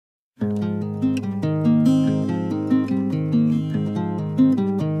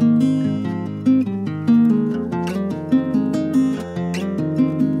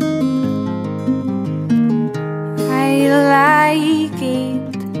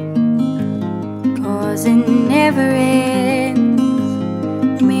'cause it never ends.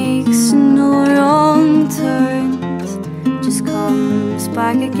 Makes no wrong turns, just comes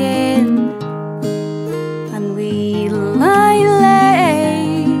back again. And we lie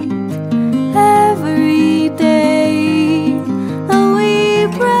late every day, and we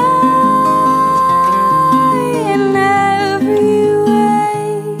pray in every way,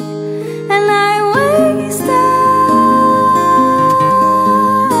 and I waste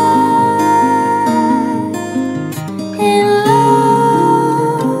in love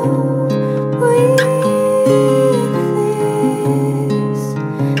with this,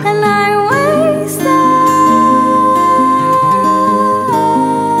 and I waste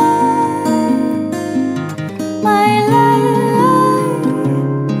my life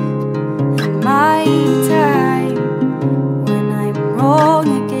and my time when I'm wrong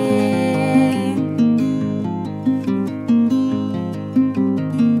again.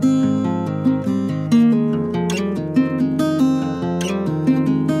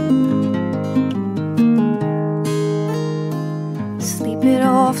 Sleep it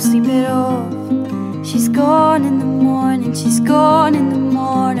off, sleep it off. She's gone in the morning, she's gone in the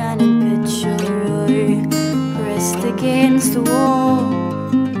morning. And picture her pressed against the wall,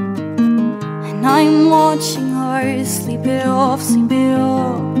 and I'm watching her. Sleep it off, sleep it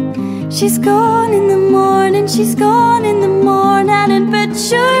off. She's gone in the morning, she's gone in the morning. And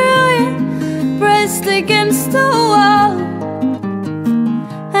picture her pressed against the wall,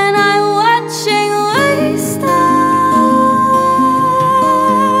 and I'm watching her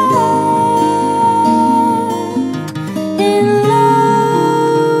in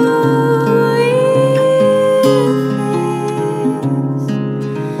love with this,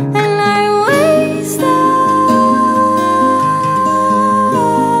 and I waste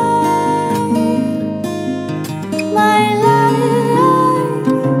my life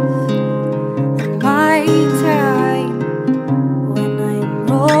and my time when I'm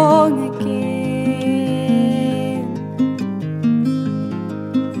wrong again.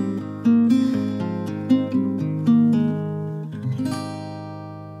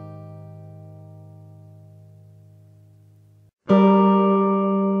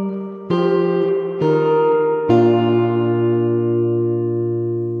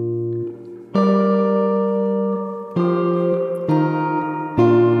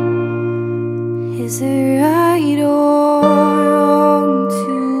 Is it right or wrong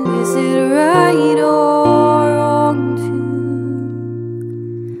to? Is it right or wrong to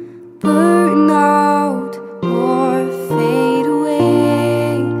burn out or fade away,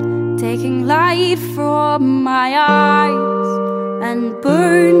 taking light from my eyes and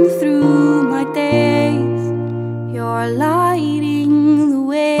burn through my days? You're lighting the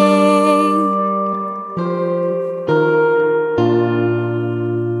way.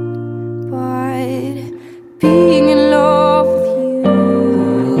 But being in love with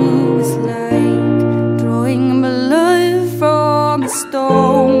you is like drawing blood from a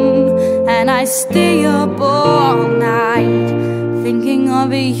stone, and I stay up all night thinking of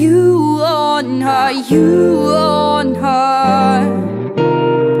you on her, you on her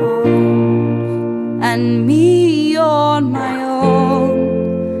bones, and me